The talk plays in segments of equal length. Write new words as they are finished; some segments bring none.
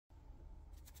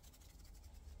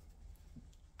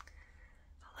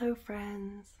Hello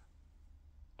friends,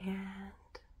 and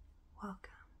welcome.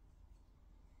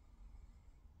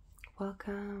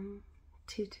 Welcome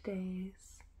to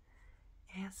today's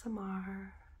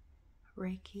ASMR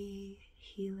Reiki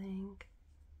healing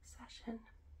session.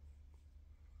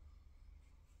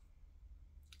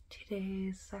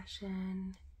 Today's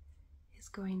session is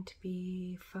going to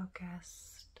be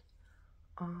focused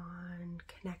on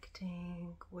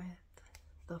connecting with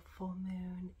the full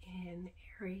moon in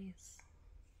Aries.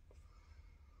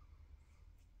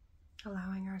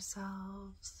 Allowing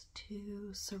ourselves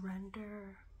to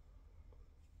surrender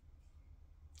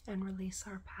and release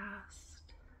our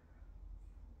past,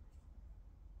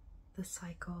 the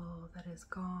cycle that is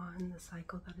gone, the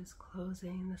cycle that is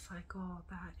closing, the cycle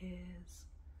that is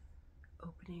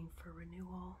opening for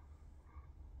renewal.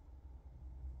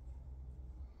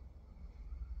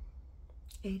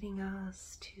 Aiding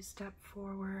us to step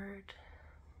forward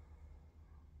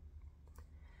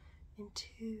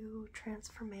into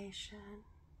transformation,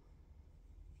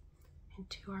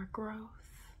 into our growth.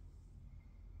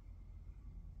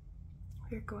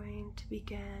 We're going to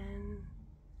begin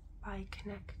by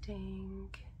connecting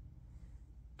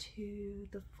to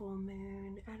the full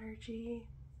moon energy,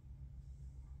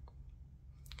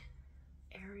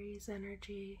 Aries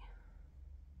energy,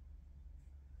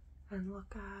 and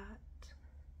look at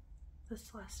the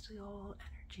celestial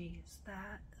energies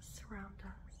that surround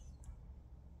us.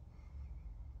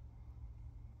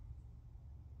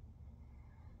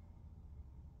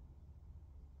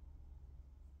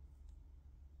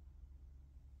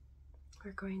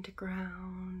 We're going to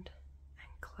ground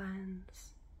and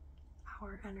cleanse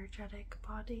our energetic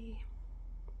body,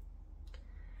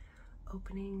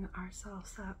 opening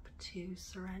ourselves up to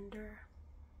surrender,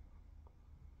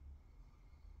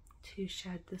 to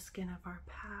shed the skin of our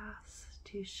past,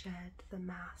 to shed the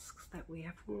masks that we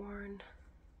have worn,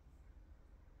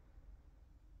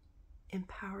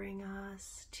 empowering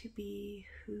us to be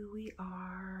who we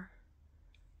are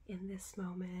in this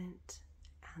moment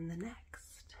and the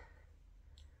next.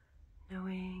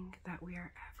 Knowing that we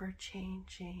are ever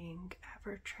changing,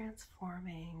 ever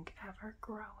transforming, ever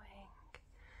growing.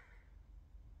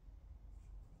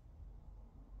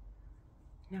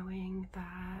 Knowing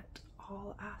that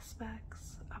all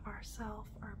aspects of ourself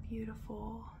are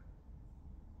beautiful.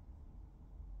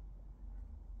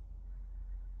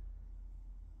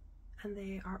 And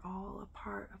they are all a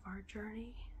part of our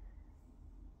journey.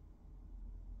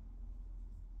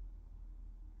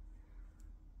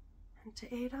 And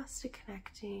to aid us to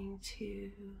connecting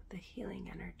to the healing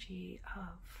energy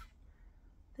of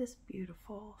this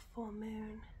beautiful full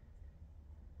moon,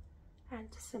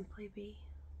 and to simply be.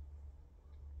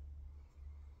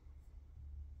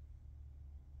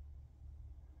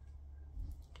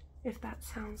 If that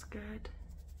sounds good,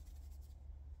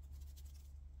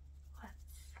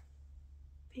 let's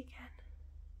begin.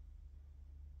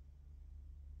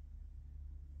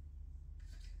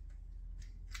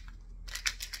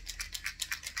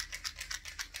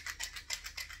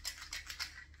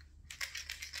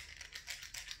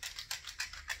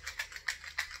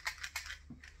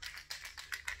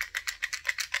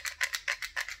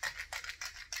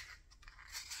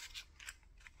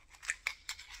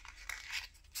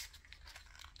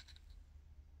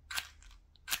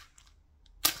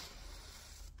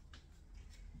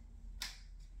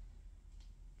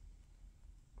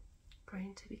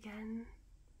 Going to begin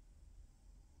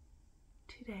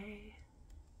today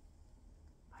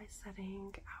by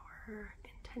setting our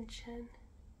intention.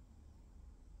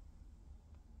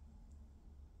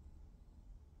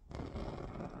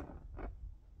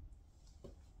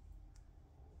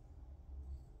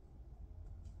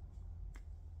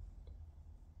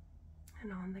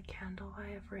 And on the candle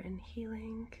I have written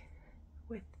healing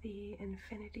with the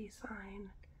infinity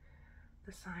sign,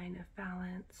 the sign of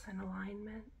balance and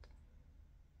alignment.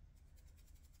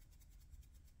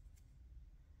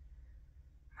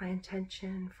 My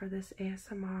intention for this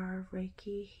ASMR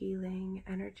Reiki healing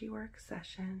energy work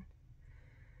session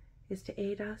is to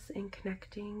aid us in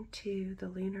connecting to the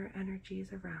lunar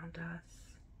energies around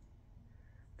us,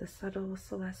 the subtle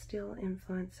celestial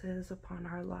influences upon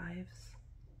our lives,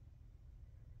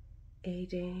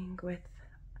 aiding with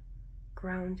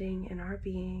grounding in our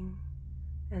being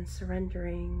and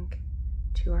surrendering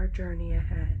to our journey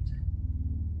ahead,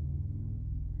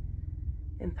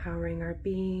 empowering our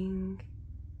being,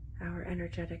 our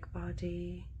energetic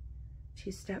body,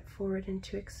 to step forward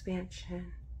into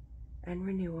expansion and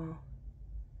renewal,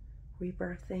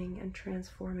 rebirthing and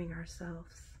transforming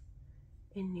ourselves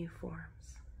in new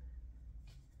forms.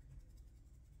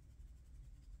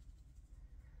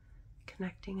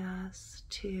 Connecting us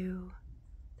to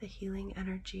the healing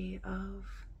energy of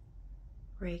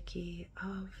Reiki,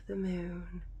 of the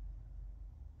moon,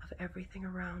 of everything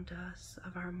around us,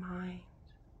 of our mind,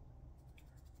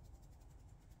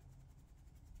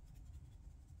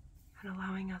 and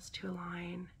allowing us to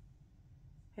align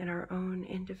in our own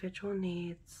individual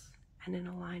needs and in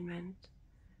alignment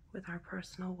with our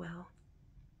personal will.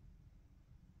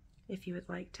 If you would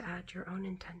like to add your own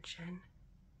intention,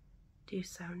 do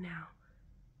so now.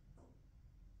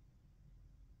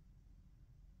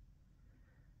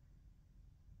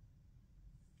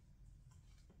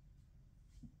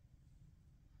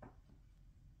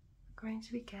 We're going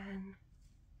to begin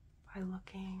by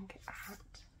looking at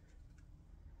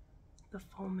the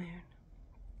full moon.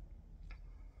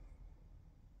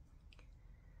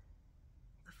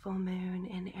 The full moon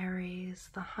in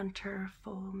Aries, the hunter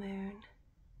full moon.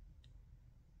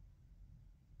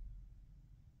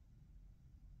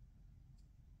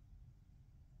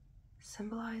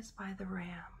 Symbolized by the ram.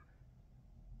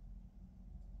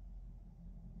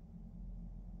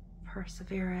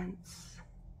 Perseverance,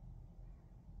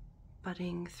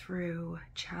 budding through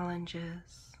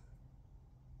challenges,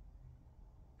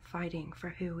 fighting for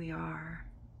who we are,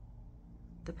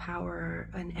 the power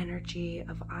and energy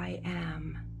of I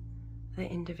am, the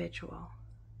individual,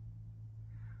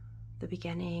 the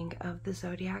beginning of the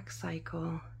zodiac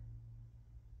cycle,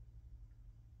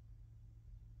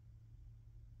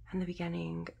 and the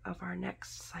beginning of our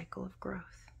next cycle of growth.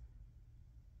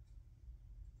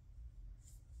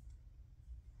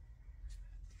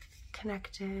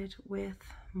 Connected with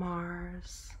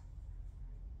Mars,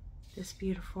 this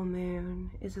beautiful moon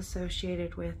is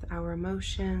associated with our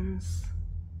emotions.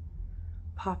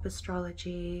 Pop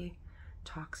astrology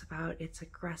talks about its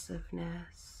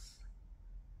aggressiveness,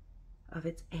 of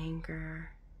its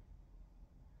anger,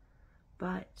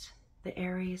 but the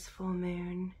Aries full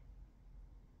moon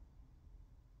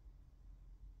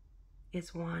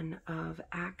is one of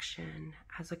action.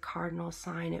 As a cardinal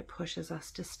sign, it pushes us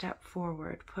to step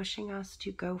forward, pushing us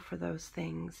to go for those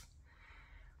things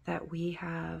that we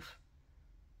have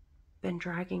been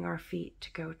dragging our feet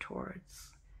to go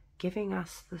towards, giving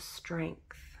us the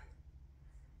strength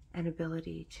and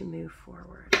ability to move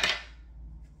forward.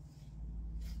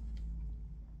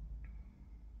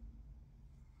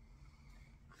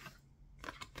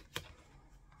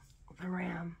 The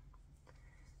ram,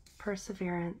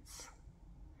 perseverance.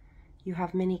 You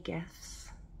have many gifts,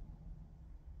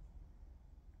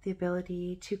 the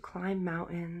ability to climb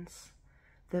mountains,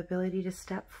 the ability to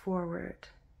step forward,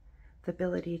 the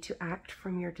ability to act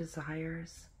from your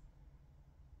desires.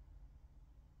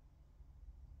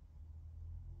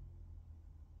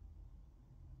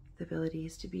 The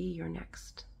abilities to be your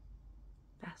next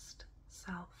best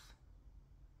self.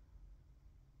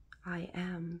 I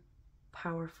am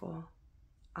powerful.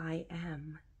 I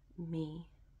am me.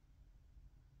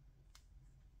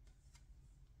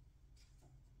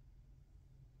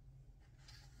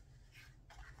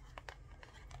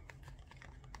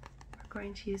 We're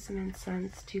going to use some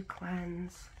incense to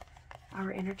cleanse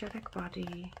our energetic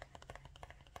body,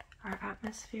 our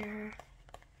atmosphere,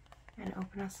 and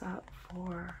open us up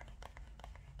for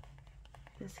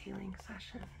this healing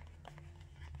session.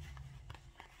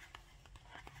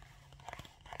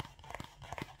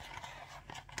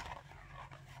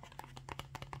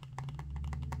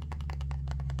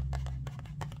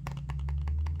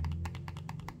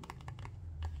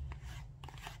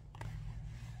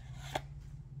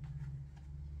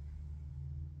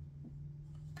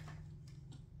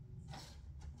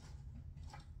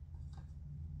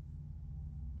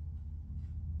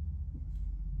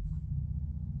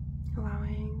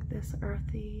 Allowing this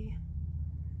earthy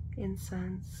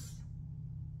incense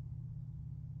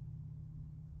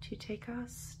to take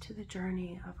us to the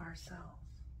journey of ourselves,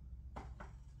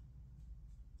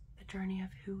 the journey of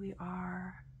who we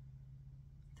are,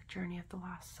 the journey of the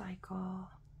last cycle,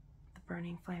 the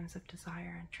burning flames of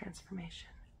desire and transformation.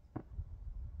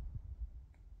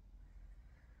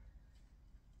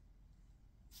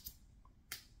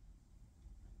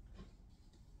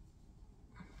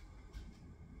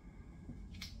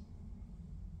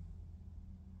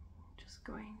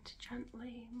 Going to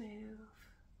gently move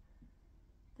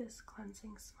this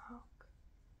cleansing smoke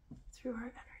through our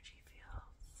energy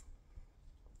fields,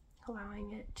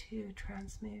 allowing it to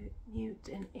transmute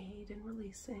and aid in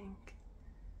releasing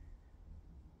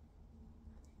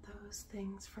those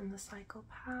things from the cycle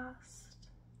past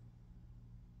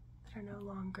that are no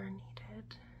longer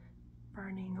needed,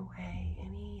 burning away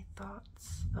any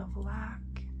thoughts of lack,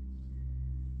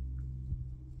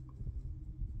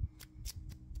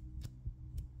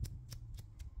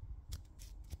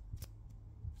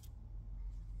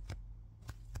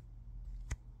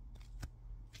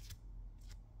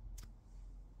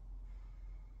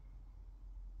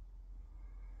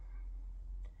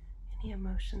 any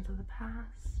emotions of the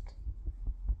past,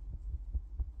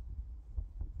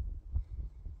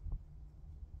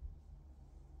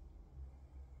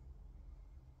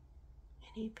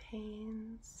 any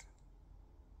pains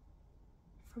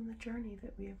from the journey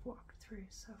that we have walked through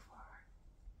so far.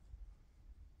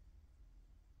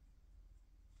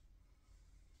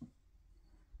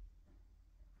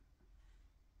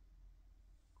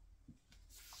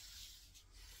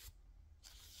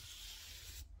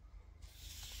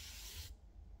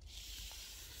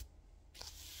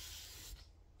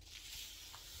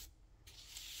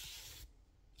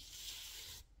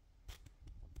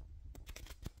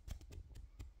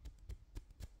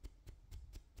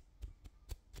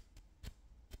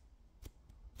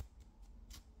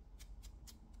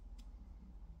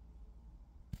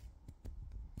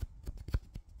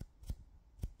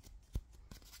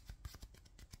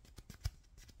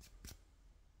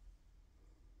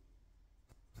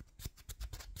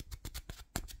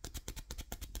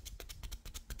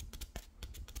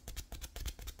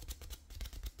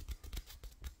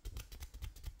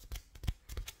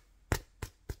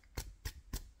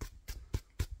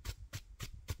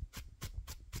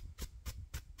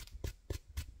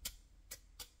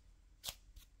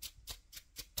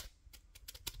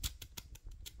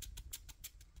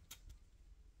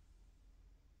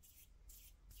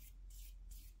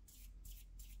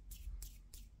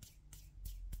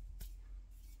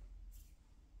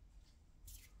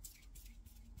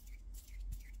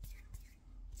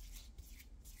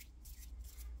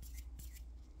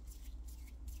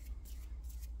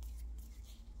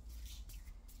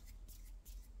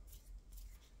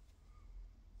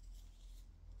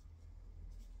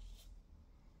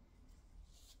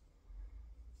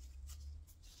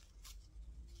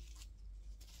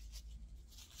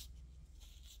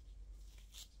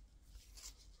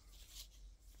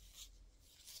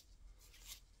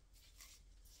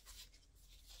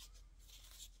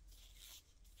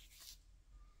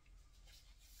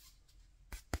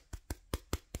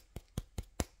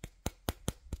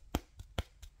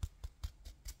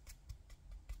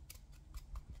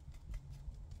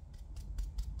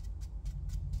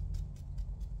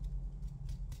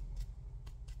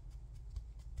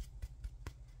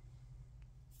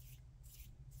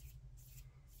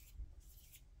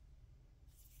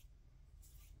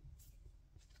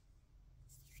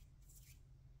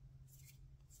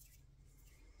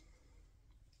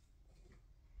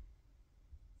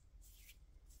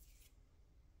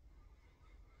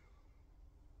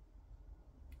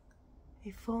 A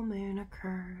full moon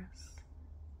occurs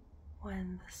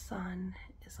when the sun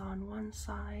is on one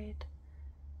side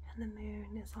and the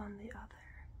moon is on the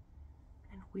other,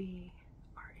 and we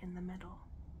are in the middle.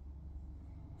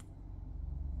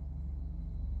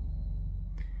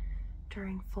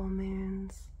 During full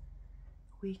moons,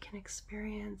 we can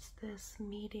experience this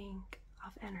meeting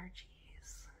of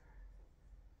energies.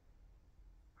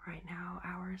 Right now,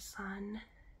 our sun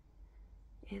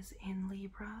is in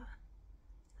Libra,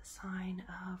 the sign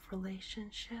of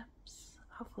relationships,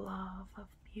 of love, of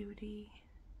beauty,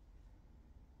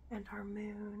 and our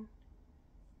moon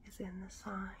is in the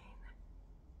sign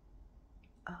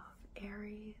of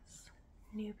Aries,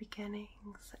 new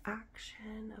beginnings,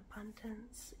 action,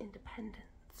 abundance,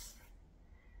 independence.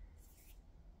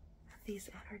 These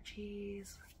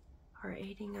energies are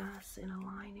aiding us in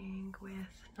aligning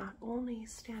with not only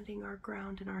standing our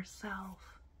ground in ourself,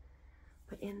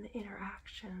 but in the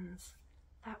interactions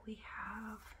that we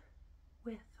have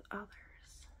with others.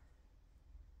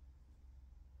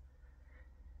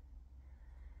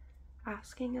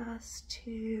 Asking us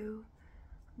to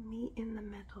meet in the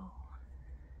middle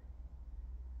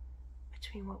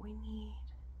between what we need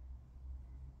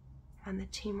and the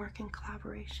teamwork and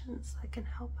collaborations that can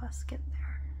help us get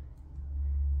there.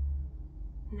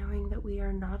 Knowing that we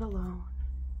are not alone,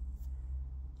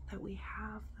 that we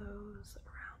have those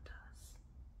around us.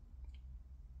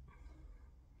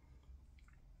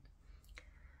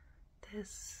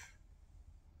 This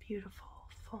beautiful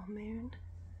full moon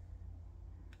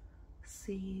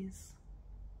sees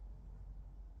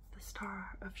the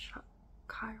star of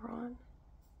Chiron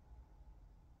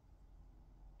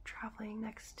traveling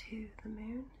next to the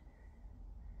moon,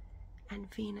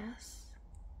 and Venus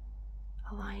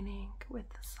aligning with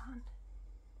the sun,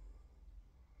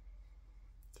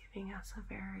 giving us a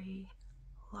very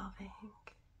loving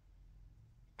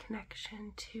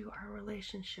connection to our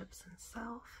relationships and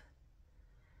self,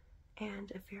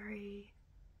 and a very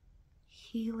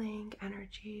healing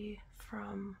energy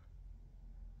from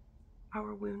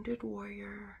our wounded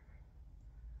warrior,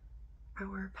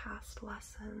 our past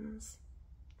lessons,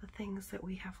 the things that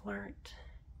we have learned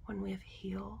when we have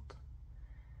healed,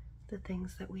 the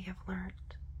things that we have learned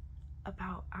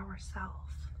about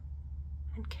ourselves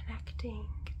and connecting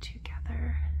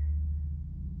together,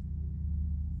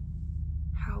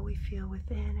 how we feel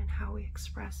within and how we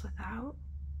express without.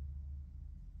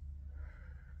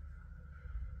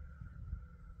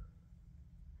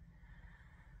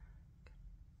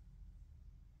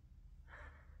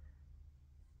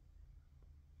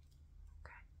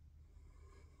 Okay.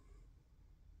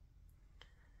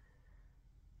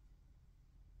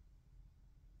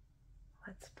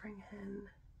 Let's bring in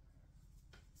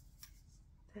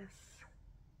this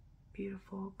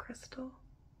beautiful crystal,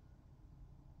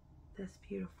 this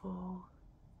beautiful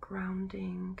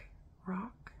grounding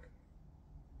rock.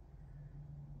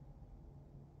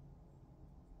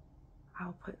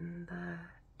 I'll put in the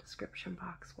description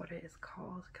box what it is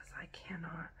called because I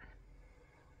cannot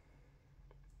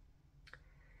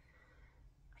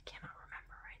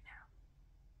remember right now.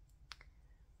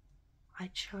 I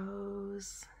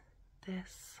chose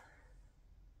this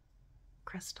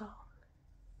crystal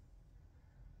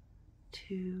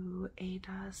to aid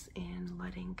us in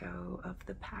letting go of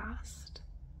the past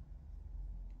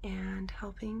and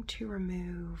helping to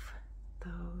remove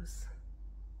those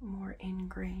more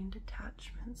ingrained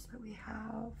attachments that we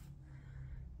have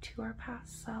to our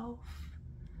past self,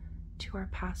 to our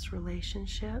past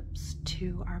relationships,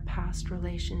 to our past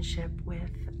relationship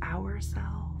with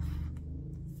ourself.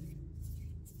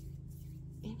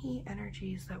 Any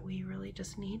energies that we really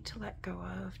just need to let go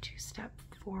of to step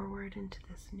forward into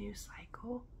this new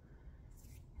cycle,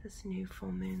 this new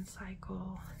full moon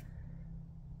cycle.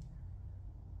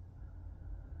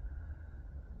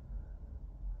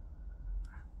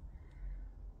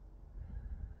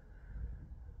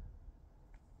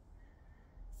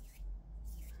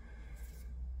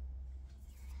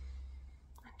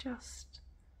 Just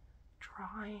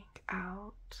drawing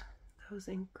out those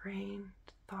ingrained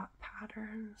thought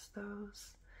patterns,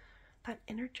 that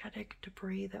energetic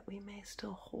debris that we may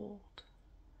still hold,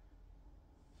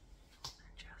 and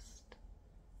just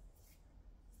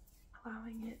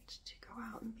allowing it to go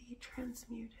out and be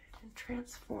transmuted and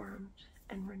transformed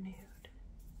and renewed.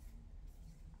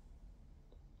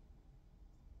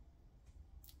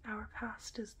 Our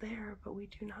past is there, but we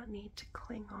do not need to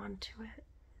cling on to it.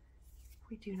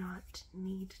 We do not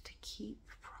need to keep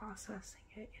processing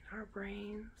it in our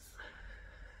brains.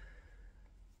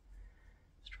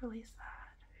 Just release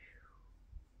that.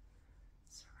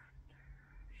 Surrender.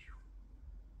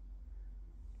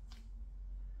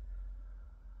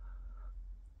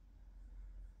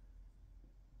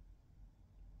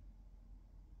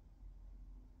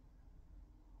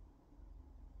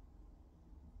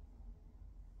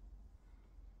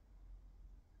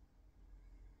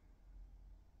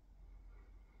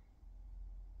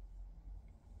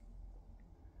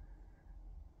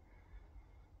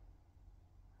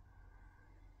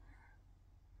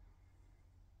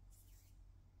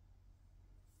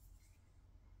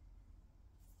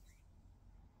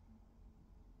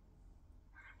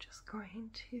 Just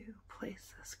going to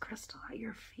place this crystal at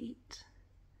your feet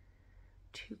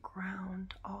to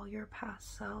ground all your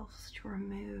past selves, to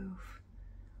remove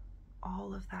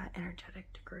all of that energetic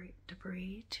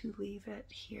debris, to leave it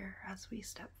here as we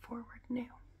step forward new.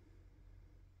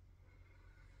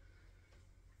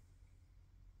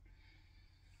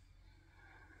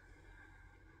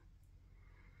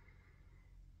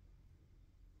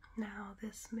 Now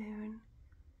this moon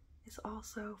is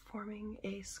also forming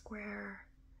a square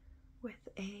with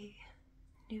a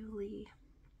newly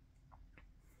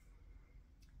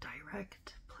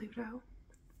direct Pluto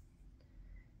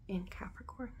in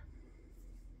Capricorn.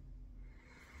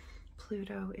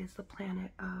 Pluto is the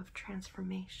planet of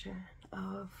transformation,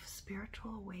 of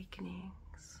spiritual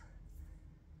awakenings,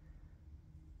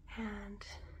 and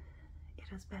it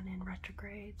has been in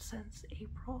retrograde since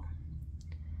April.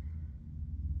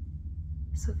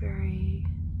 So very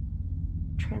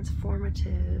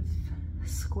transformative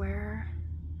square,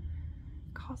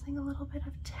 causing a little bit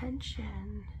of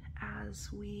tension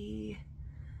as we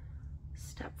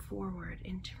step forward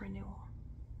into renewal.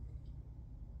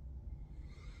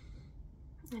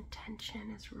 And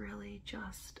tension is really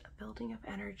just a building of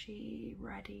energy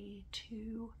ready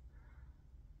to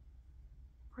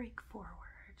break forward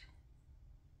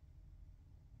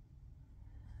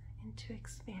into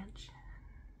expansion.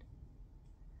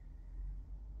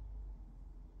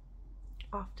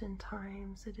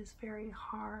 Oftentimes it is very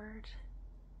hard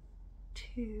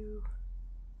to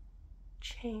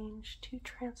change, to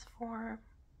transform,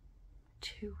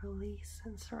 to release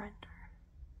and surrender.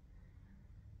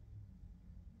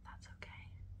 That's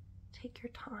okay. Take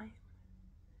your time.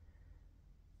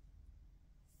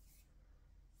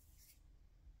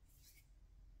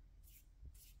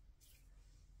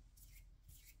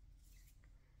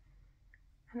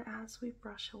 And as we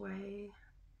brush away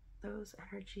those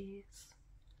energies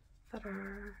that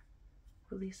are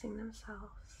releasing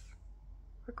themselves,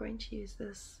 we're going to use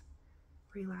this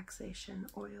relaxation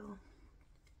oil.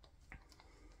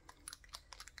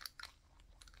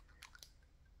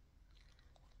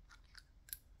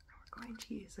 We're going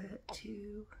to use it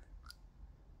to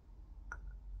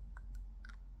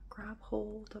grab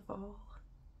hold of all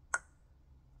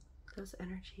those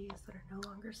energies that are no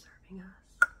longer serving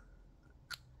us.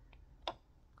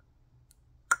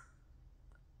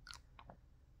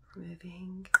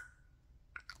 Removing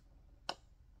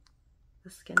the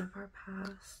skin of our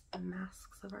past, the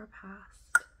masks of our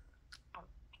past.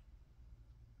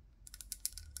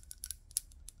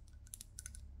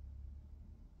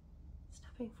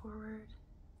 Stepping forward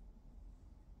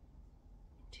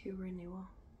into renewal.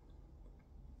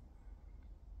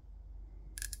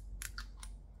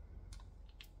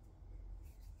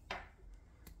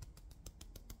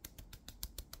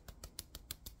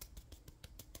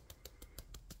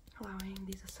 Allowing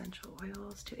these essential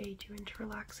oils to aid you into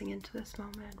relaxing into this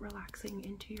moment, relaxing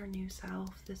into your new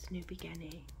self, this new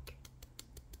beginning.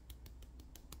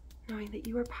 Knowing that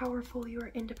you are powerful, you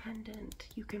are independent,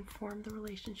 you can form the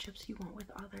relationships you want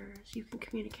with others, you can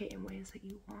communicate in ways that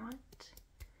you want,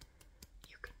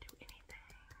 you can do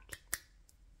anything.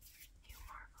 You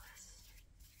marvelous,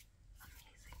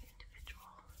 amazing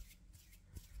individual.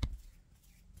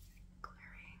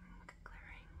 Clearing,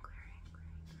 clearing, clearing, clearing.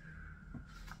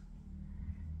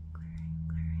 Clearing,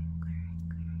 clearing, clearing,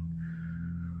 clearing.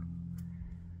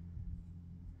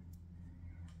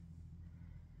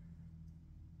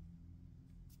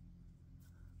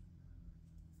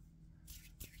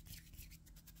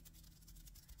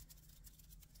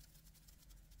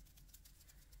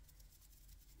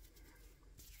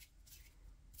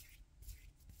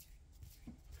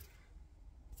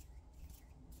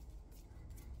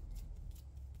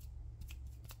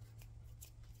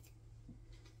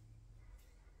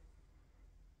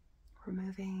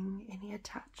 Removing any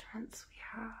attachments we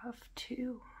have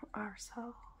to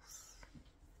ourselves.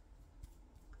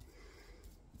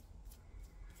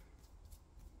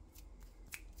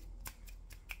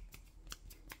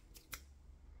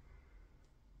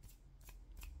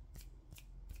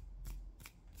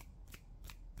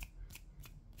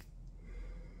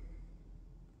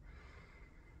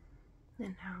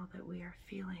 And now that we are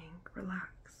feeling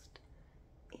relaxed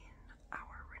in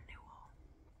our renewal,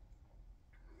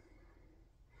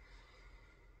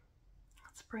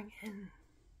 let's bring in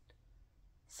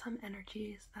some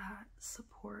energies that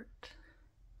support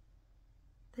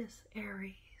this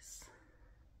Aries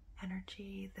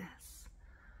energy, this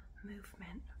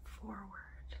movement forward,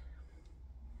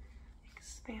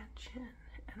 expansion,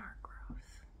 and our growth.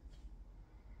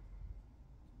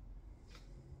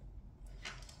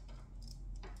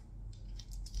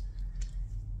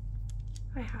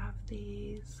 I have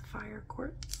these fire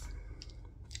quartz.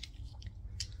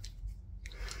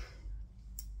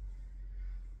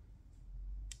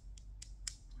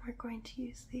 We're going to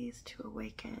use these to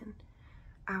awaken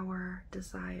our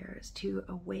desires, to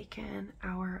awaken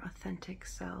our authentic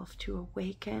self, to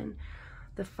awaken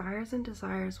the fires and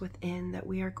desires within that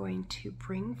we are going to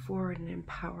bring forward and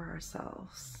empower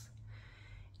ourselves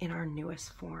in our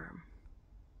newest form.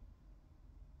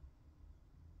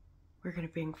 We're going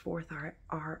to bring forth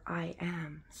our I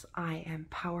ams. I am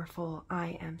powerful.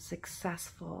 I am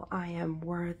successful. I am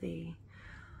worthy.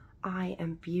 I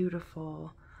am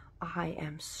beautiful. I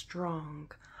am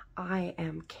strong. I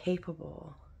am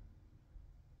capable.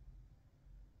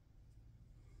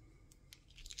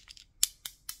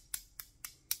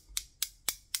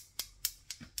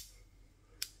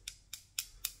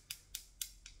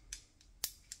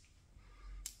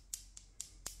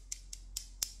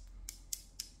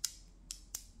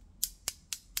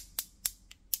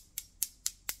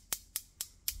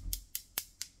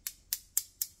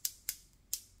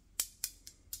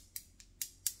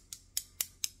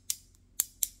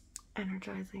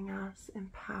 Energizing us,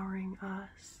 empowering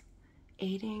us,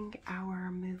 aiding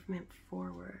our movement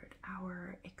forward,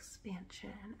 our expansion,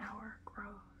 our growth.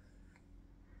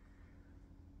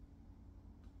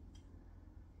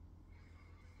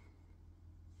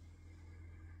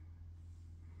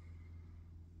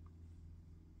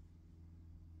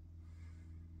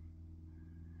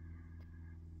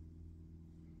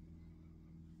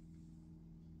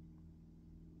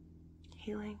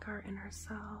 Healing our inner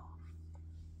self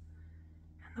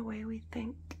and the way we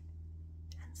think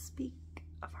and speak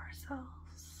of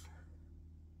ourselves.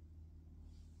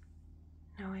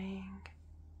 Knowing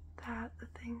that the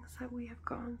things that we have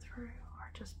gone through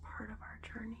are just part of our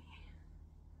journey.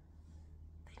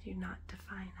 They do not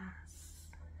define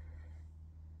us.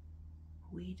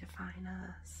 We define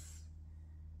us.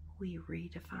 We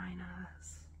redefine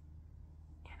us.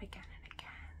 And again and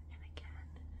again and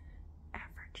again.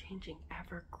 Ever changing,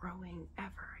 ever growing,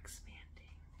 ever expanding.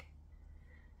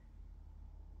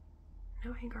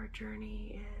 Knowing our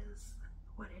journey is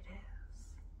what it is,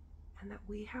 and that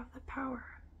we have the power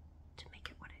to make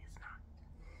it what it is not,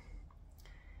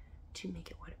 to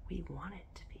make it what we want it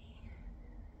to be.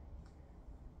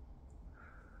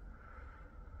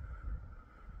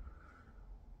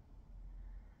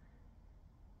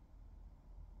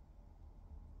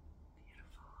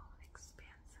 Beautiful,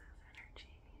 expansive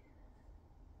energy,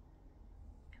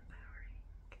 empowering.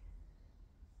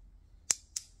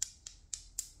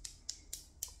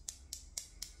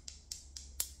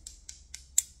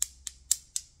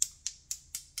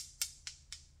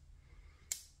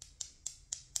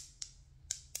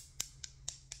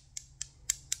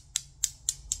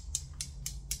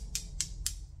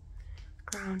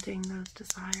 Grounding those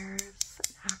desires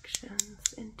and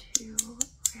actions into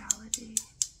reality.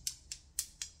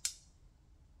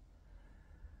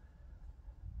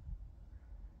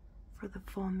 For the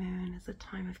full moon is a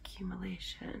time of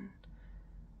accumulation,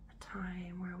 a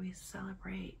time where we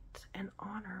celebrate and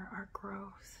honor our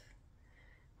growth.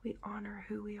 We honor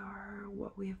who we are,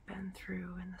 what we have been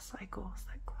through, and the cycles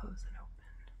that close and open.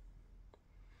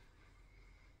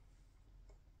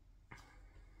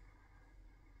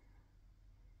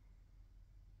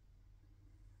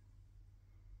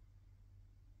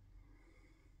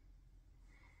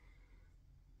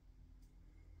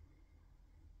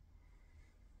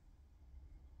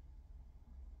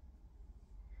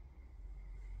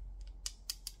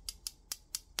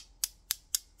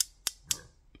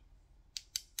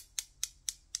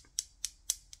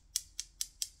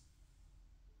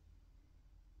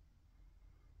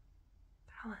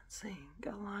 Balancing,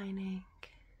 aligning,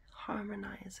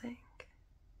 harmonizing.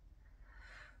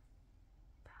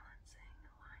 Balancing,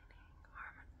 aligning,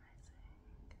 harmonizing.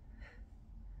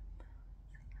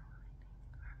 Balancing, aligning,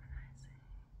 harmonizing.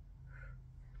 Balancing,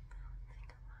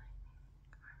 aligning,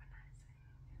 harmonizing.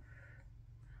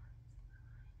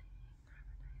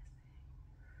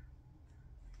 Balancing,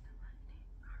 aligning,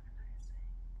 harmonizing.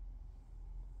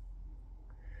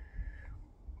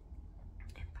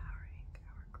 Empowering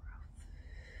our growth.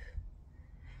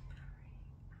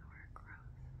 Empowering our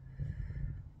growth.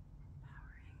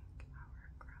 Empowering our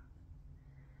growth.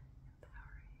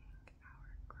 Empowering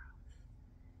our growth.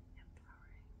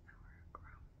 Empowering our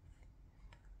growth.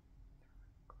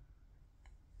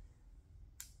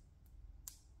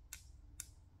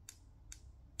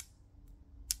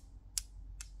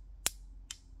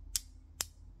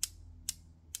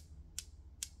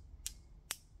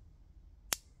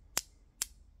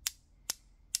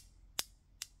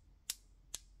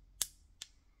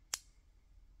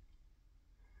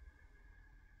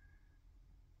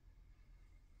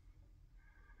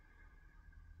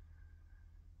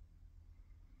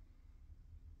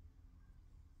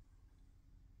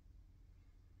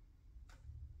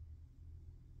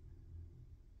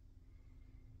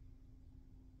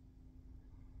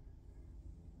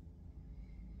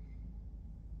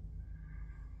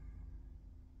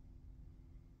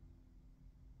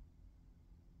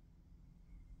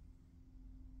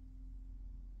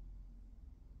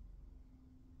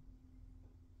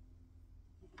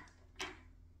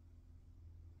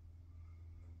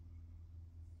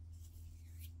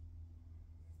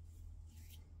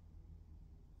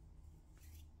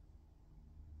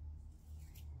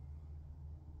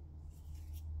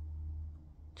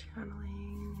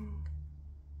 Channeling,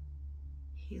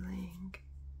 healing,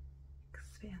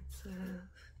 expansive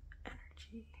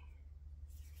energy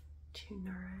to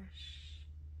nourish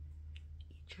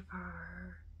each of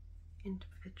our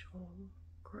individual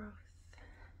growth,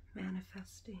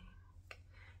 manifesting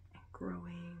and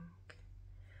growing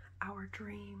our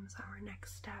dreams, our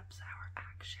next steps, our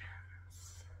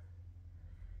actions,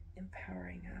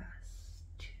 empowering us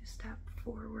to step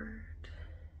forward,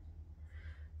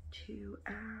 to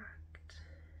act,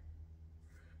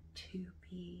 to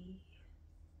be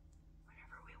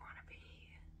whatever we want to be.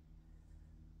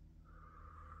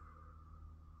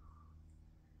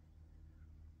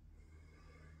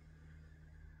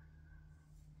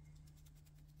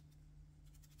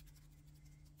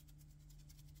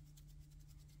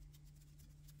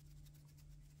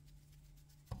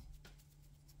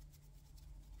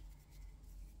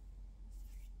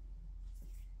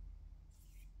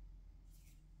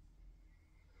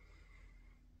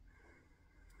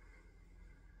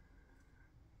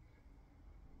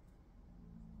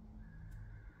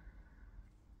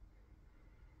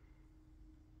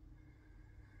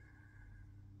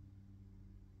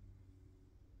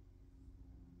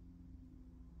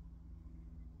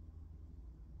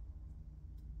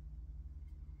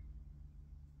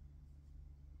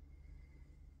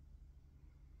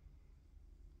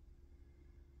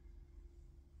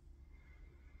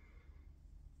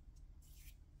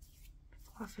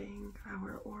 fluffing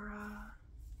our aura,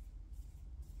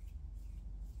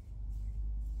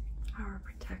 our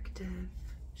protective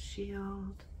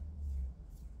shield,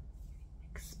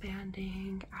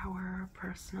 expanding our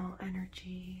personal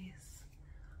energies,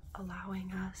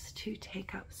 allowing us to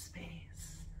take up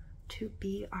space, to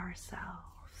be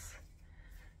ourselves,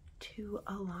 to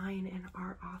align in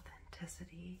our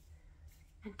authenticity,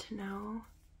 and to know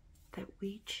that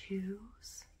we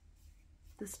choose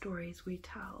the stories we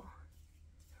tell.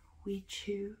 We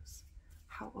choose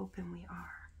how open we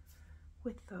are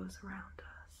with those around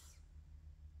us.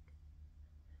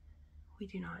 We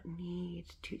do not need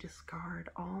to discard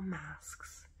all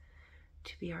masks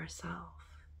to be ourselves,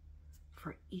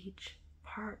 for each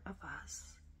part of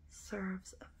us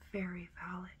serves a very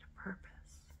valid purpose.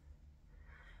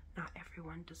 Not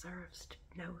everyone deserves to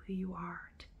know who you are,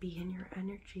 to be in your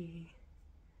energy.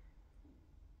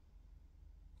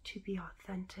 To be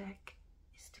authentic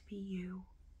is to be you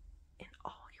in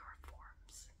all your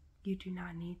forms. You do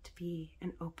not need to be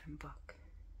an open book.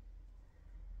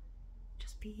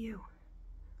 Just be you.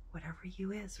 Whatever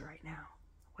you is right now,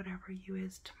 whatever you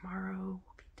is tomorrow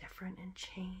will be different and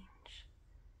change.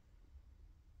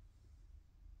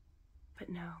 But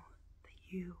know that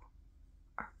you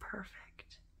are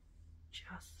perfect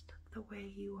just the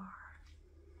way you are.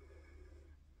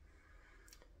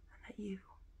 And that you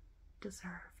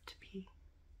deserve to be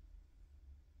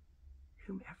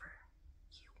whomever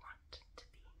you want to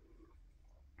be.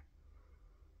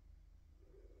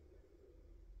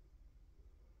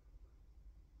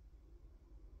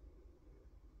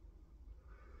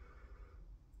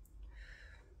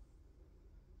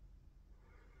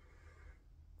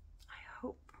 I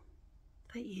hope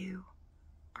that you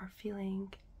are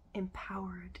feeling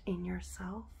empowered in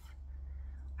yourself.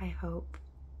 I hope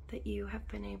that you have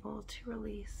been able to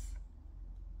release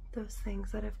those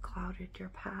things that have clouded your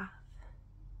path.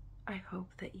 I hope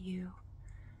that you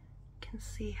can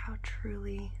see how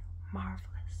truly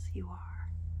marvelous you are.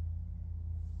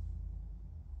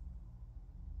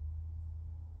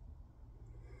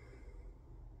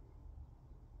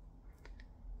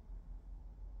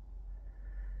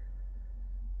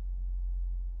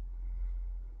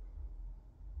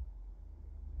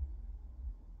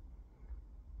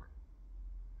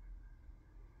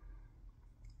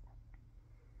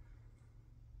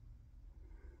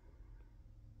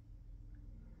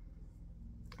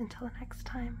 Until next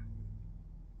time,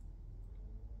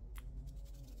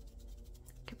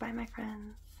 goodbye, my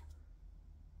friends.